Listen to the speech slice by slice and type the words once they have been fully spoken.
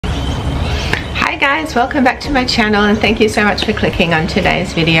guys, welcome back to my channel and thank you so much for clicking on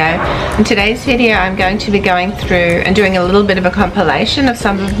today's video. In today's video I'm going to be going through and doing a little bit of a compilation of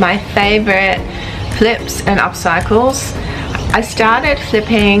some of my favorite flips and upcycles. I started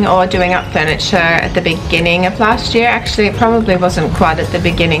flipping or doing up furniture at the beginning of last year. Actually, it probably wasn't quite at the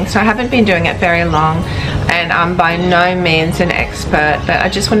beginning, so I haven't been doing it very long and I'm by no means an expert, but I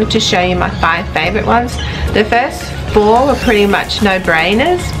just wanted to show you my 5 favorite ones. The first 4 were pretty much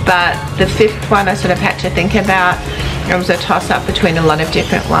no-brainers, but the 5th one I sort of had to think about. It was a toss-up between a lot of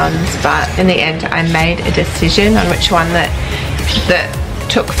different ones, but in the end I made a decision on which one that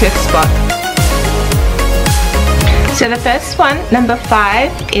took 5th spot. So the first one, number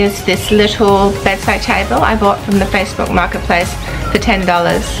 5, is this little bedside table I bought from the Facebook Marketplace for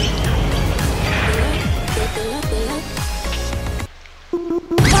 $10.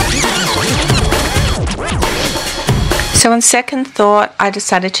 So on second thought, I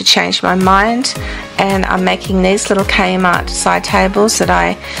decided to change my mind and I'm making these little Kmart side tables that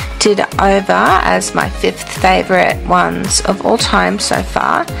I did over as my 5th favorite ones of all time so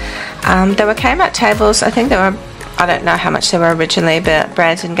far. They were Kmart tables. I think they were, I don't know how much they were originally, but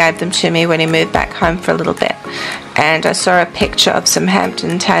Brandon gave them to me when he moved back home for a little bit. And I saw a picture of some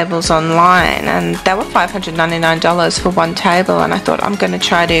Hampton tables online and they were $599 for one table, and I thought I'm going to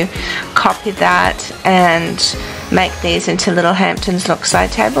try to copy that and make these into little Hamptons look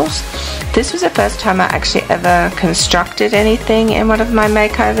side tables. This was the first time I actually ever constructed anything in one of my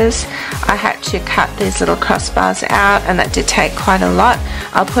makeovers. I had to cut these little crossbars out and that did take quite a lot.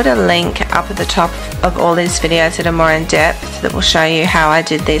 I'll put a link up at the top of all these videos that are more in depth that will show you how I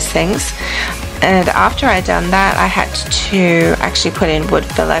did these things. And after I'd done that, I had to actually put in wood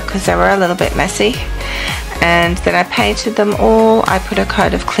filler because they were a little bit messy. And then I painted them all. I put a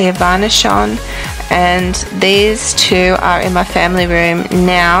coat of clear varnish on, and these 2 are in my family room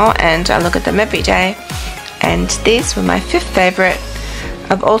now and I look at them every day. And these were my 5th favorite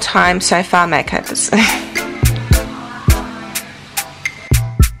of all time so far makeovers.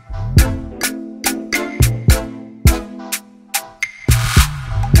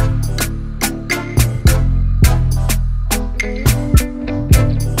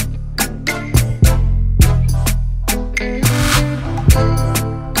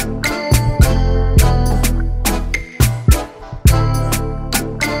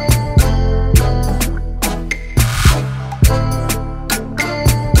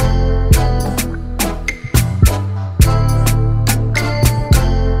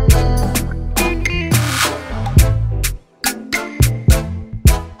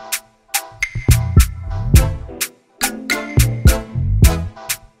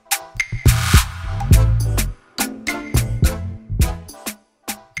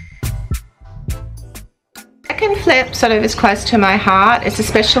 Flip sort of is close to my heart. It's a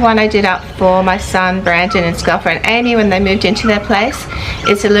special one I did up for my son Brandon and his girlfriend Amy when they moved into their place.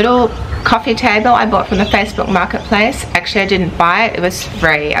 It's a little coffee table I bought from the Facebook Marketplace. Actually, I didn't buy it, it was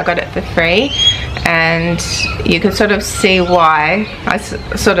free. I got it for free, and you can sort of see why. I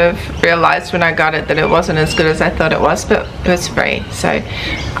sort of realized when I got it that it wasn't as good as I thought it was, but it was free, so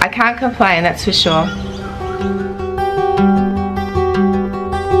I can't complain, that's for sure.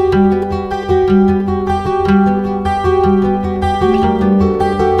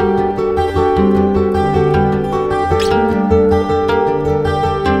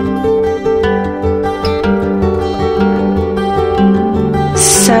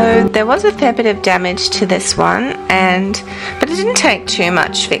 There was a fair bit of damage to this one, but it didn't take too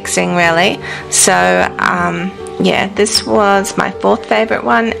much fixing really. So yeah, this was my 4th favorite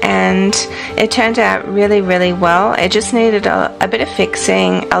one and it turned out really well. It just needed a bit of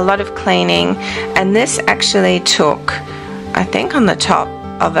fixing, a lot of cleaning, and this actually took, I think on the top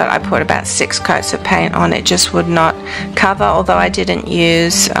of it I put about 6 coats of paint on. It just would not cover, although I didn't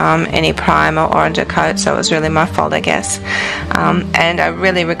use any primer or undercoat, so it was really my fault, I guess. And I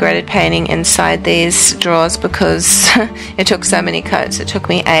really regretted painting inside these drawers because it took so many coats. It took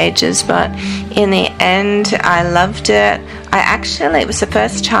me ages, but in the end I loved it. It was the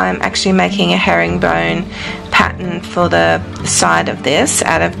first time actually making a herringbone pattern for the side of this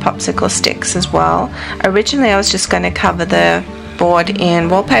out of popsicle sticks as well. Originally I was just going to cover the board in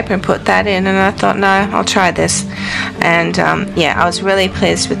wallpaper and put that in, and I thought, no, I'll try this. And yeah, I was really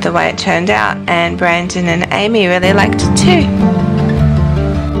pleased with the way it turned out, and Brandon and Amy really liked it too.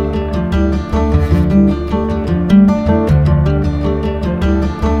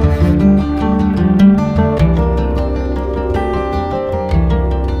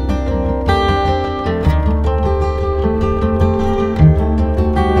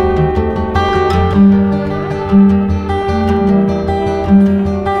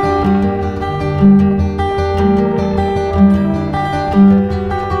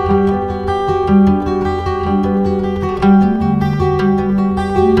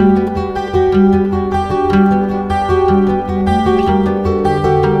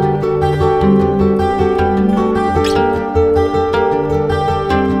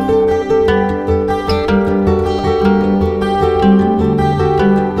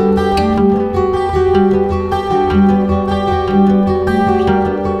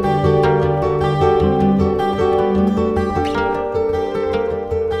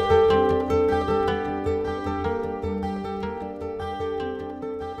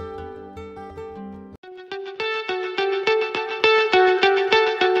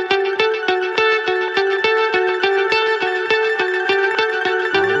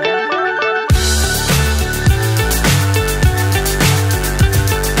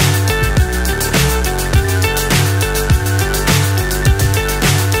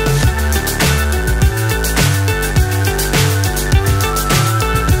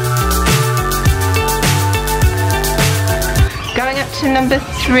 number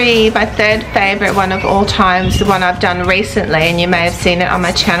 3, my third favorite one of all times, the one I've done recently, and you may have seen it on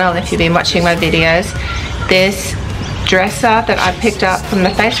my channel if you've been watching my videos. This dresser that I picked up from the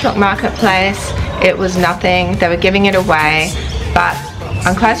Facebook Marketplace. It was nothing, they were giving it away, but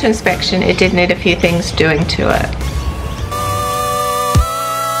on closer inspection it did need a few things doing to it.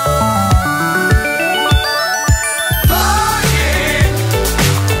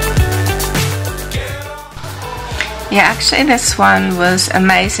 Yeah, actually this one was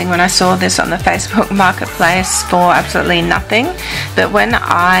amazing when I saw this on the Facebook Marketplace for absolutely nothing. But when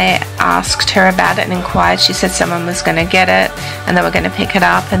I asked her about it and inquired, she said someone was going to get it and they were going to pick it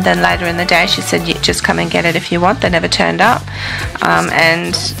up, and then later in the day she said, just come and get it if you want. They never turned up.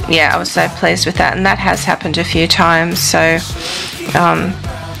 And yeah, I was so pleased with that, and that has happened a few times. So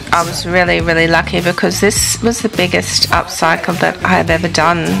I was really lucky, because this was the biggest upcycle that I have ever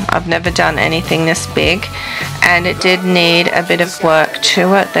done. I've never done anything this big, and it did need a bit of work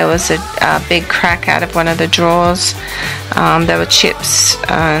to it. There was a big crack out of one of the drawers. There were chips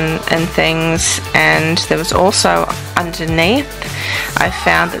and things, and there was also underneath, I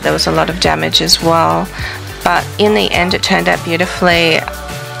found that there was a lot of damage as well. But in the end it turned out beautifully.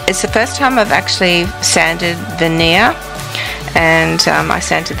 It's the first time I've actually sanded veneer, and I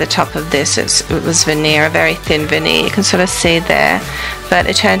sanded the top of this. It was veneer, a very thin veneer, you can sort of see there, but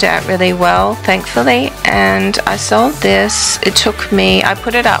it turned out really well, thankfully. And I sold this. It took me, I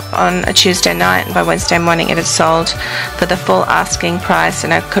put it up on a Tuesday night, and by Wednesday morning it had sold for the full asking price,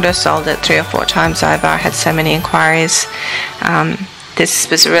 and I could have sold it 3 or 4 times over. I had so many inquiries. This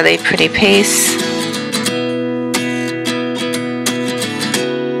was a really pretty piece.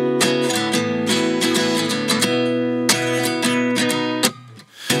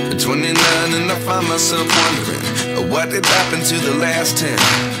 Myself wondering what did happen to the last 10.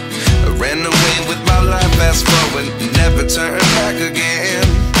 I ran away with my life, fast forward, never turn back again.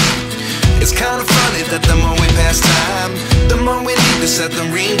 It's kind of funny that the more we pass time, the more we need to set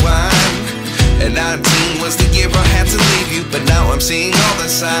them rewind. And 19 was the year I had to leave you, but now I'm seeing all the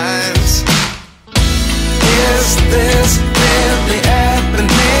signs. Is this really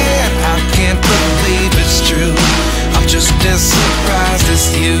happening? I can't believe it's true. I'm just as surprised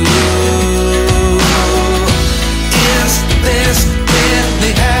as you. Is this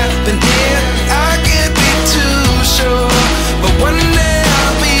really happening? I can't be too sure, but one day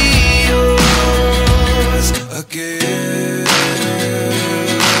I'll be yours again.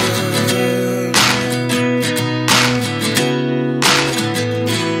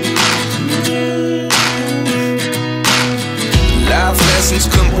 Life lessons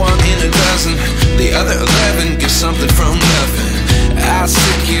come 1 in a dozen. The other 11 get something from nothing. I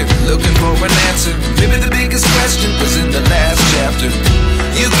sit here looking for an answer. Maybe the biggest question was in the last chapter.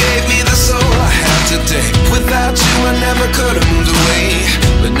 You gave me the soul I have today. Without you I never could have moved away.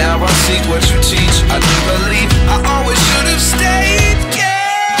 But now I see what you teach. I do believe I always should have stayed. Yeah.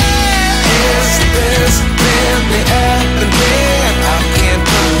 Is this really happening? I can't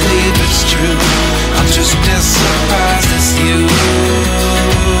believe it's true. I'm just as surprised as you.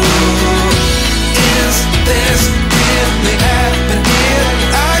 Is this really happening?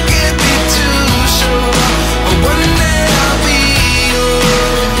 I can't be too sure, but one day I'll be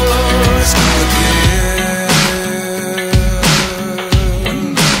yours again.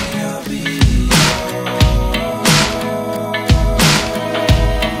 One day I'll be yours.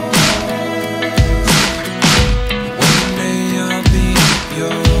 One day I'll be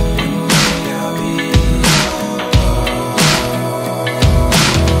yours. I'll be yours.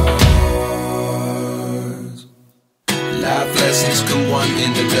 Life lessons come 1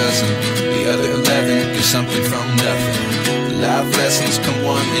 in a dozen. The other 11 get something from nothing. Life lessons come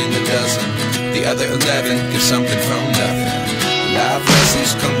 1 in a dozen. The other 11 get something from nothing. Life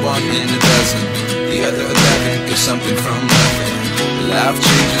lessons come 1 in a dozen. The other 11 get something from nothing. Life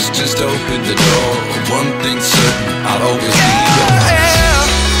changes just open the door. One thing's certain, I'll always be yours.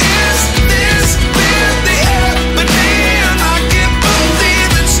 Is this really happening? I can't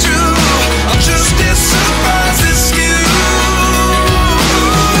believe it's true. I'm just as surprised as you.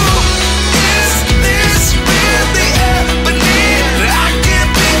 Is this really happening? I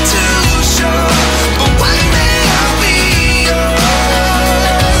can't be too sure, but one day I'll be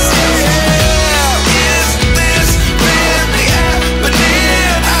yours. Yeah. Is this really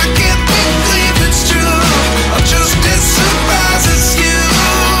happening? I can't believe it's true. I'm just as surprised as you.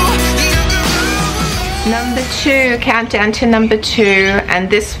 Number 2, countdown to number 2, and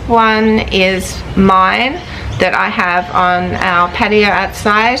this one is mine that I have on our patio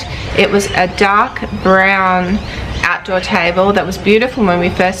outside. It was a dark brown outdoor table that was beautiful when we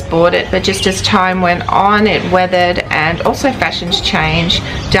first bought it, but just as time went on it weathered, and also fashions change.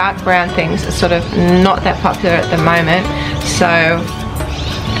 Dark brown things are sort of not that popular at the moment, so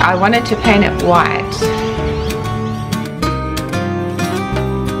I wanted to paint it white.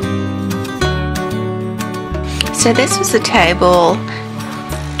 So this was the table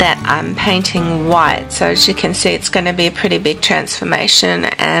that I'm painting white, so as you can see it's going to be a pretty big transformation,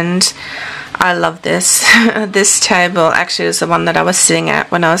 and I love this. This table actually is the one that I was sitting at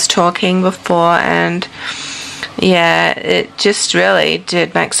when I was talking before, and yeah, it just really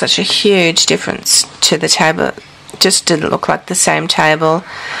did make such a huge difference to the table. It just didn't look like the same table,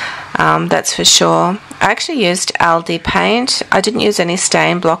 that's for sure. I actually used Aldi paint. I didn't use any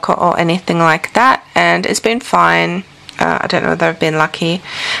stain blocker or anything like that, and it's been fine. I don't know whether I've been lucky.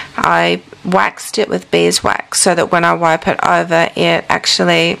 I waxed it with beeswax so that when I wipe it over, it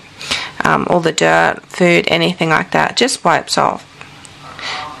actually, all the dirt, food, anything like that, just wipes off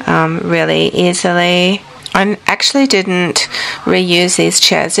really easily. I actually didn't reuse these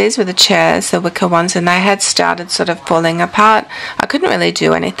chairs. These were the chairs, the wicker ones, and they had started sort of falling apart. I couldn't really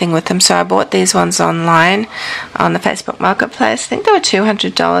do anything with them, so I bought these ones online on the Facebook Marketplace. I think they were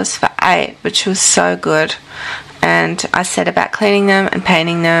 $200 for 8, which was so good. And I set about cleaning them and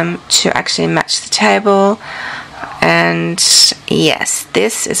painting them to actually match the table. And yes,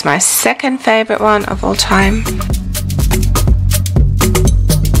 this is my second favorite one of all time.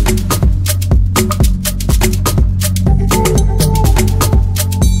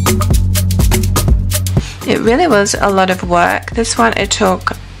 It really was a lot of work. This one, it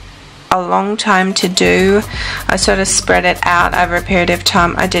took a long time to do. I sort of spread it out over a period of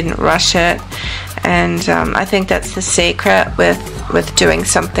time. I didn't rush it, and I think that's the secret with doing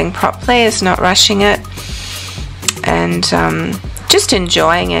something properly, is not rushing it, and just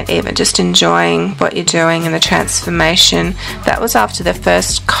enjoying it, even just enjoying what you're doing and the transformation. That was after the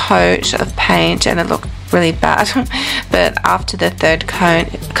first coat of paint, and it looked really bad, but after the third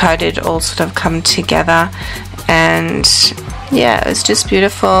coat it all sort of come together, and yeah, it was just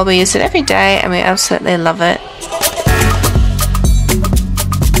beautiful. We use it every day and we absolutely love it.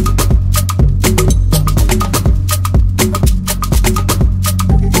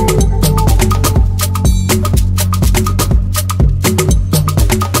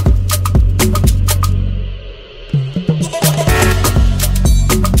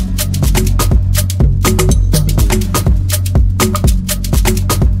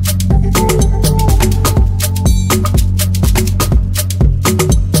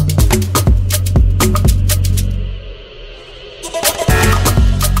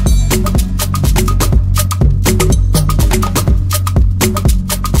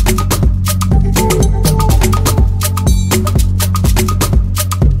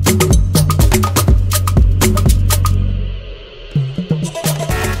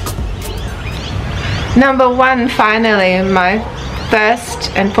 Number one, finally, my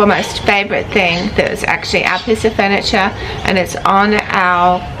first and foremost favorite thing that is actually our piece of furniture, and it's on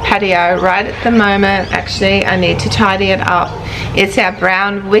our patio right at the moment. Actually, I need to tidy it up. It's our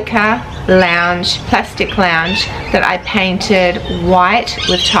brown wicker lounge, plastic lounge, that I painted white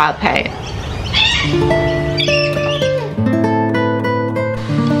with tile paint.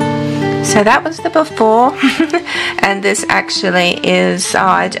 So that was the before, and this actually is,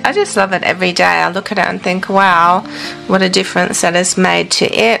 I just love it every day. I look at it and think, wow, what a difference that has made to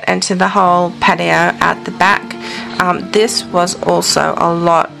it and to the whole patio at the back. This was also a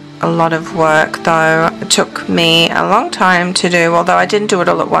lot of work, though. It took me a long time to do, although I didn't do it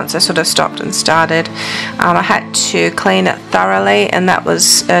all at once. I sort of stopped and started. I had to clean it thoroughly, and that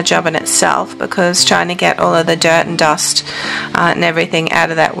was a job in itself, because trying to get all of the dirt and dust and everything out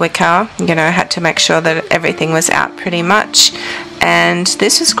of that wicker, you know, I had to make sure that everything was out pretty much. And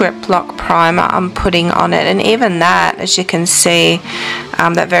this is grip lock primer I'm putting on it, and even that, as you can see,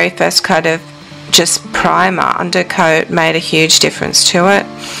 that very first coat of just primer undercoat made a huge difference to it.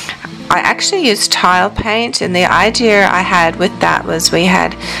 I actually used tile paint, and the idea I had with that was we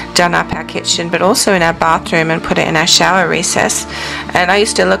had done up our kitchen but also in our bathroom and put it in our shower recess, and I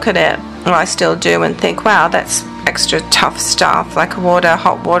used to look at it, well, I still do, and think, wow, that's extra tough stuff, like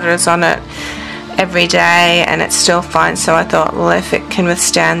hot water is on it every day and it's still fine. So I thought, well, if it can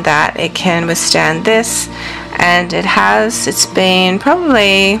withstand that, it can withstand this. And it has. It's been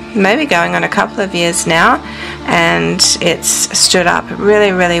probably maybe going on a couple of years now, and it's stood up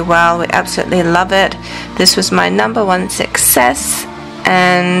really, really well. We absolutely love it. This was my number one success,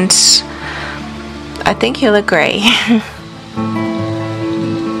 and I think you'll agree.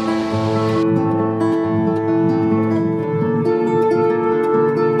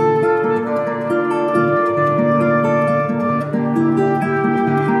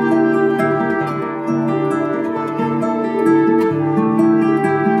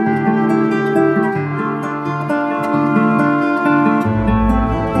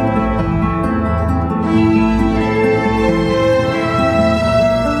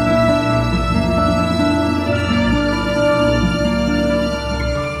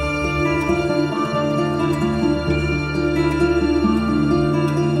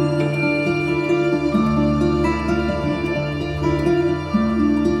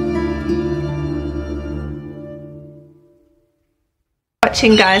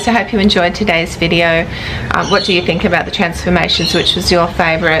 watching, guys. I hope you enjoyed today's video. What do you think about the transformations? Which was your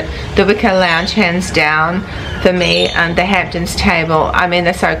favorite? The Wicker Lounge, hands down for me, and the Hamptons table. I mean,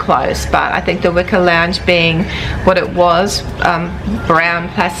 they're so close, but I think the Wicker Lounge, being what it was, brown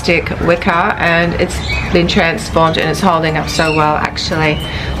plastic wicker, and it's been transformed and it's holding up so well, actually.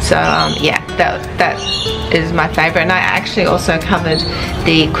 So yeah, that is my favorite. And I actually also covered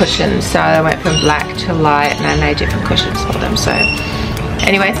the cushions, so I went from black to light and I made different cushions for them. So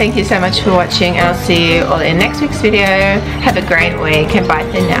anyway, thank you so much for watching, and I'll see you all in next week's video. Have a great week, and bye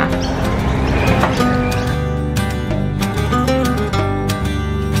for now.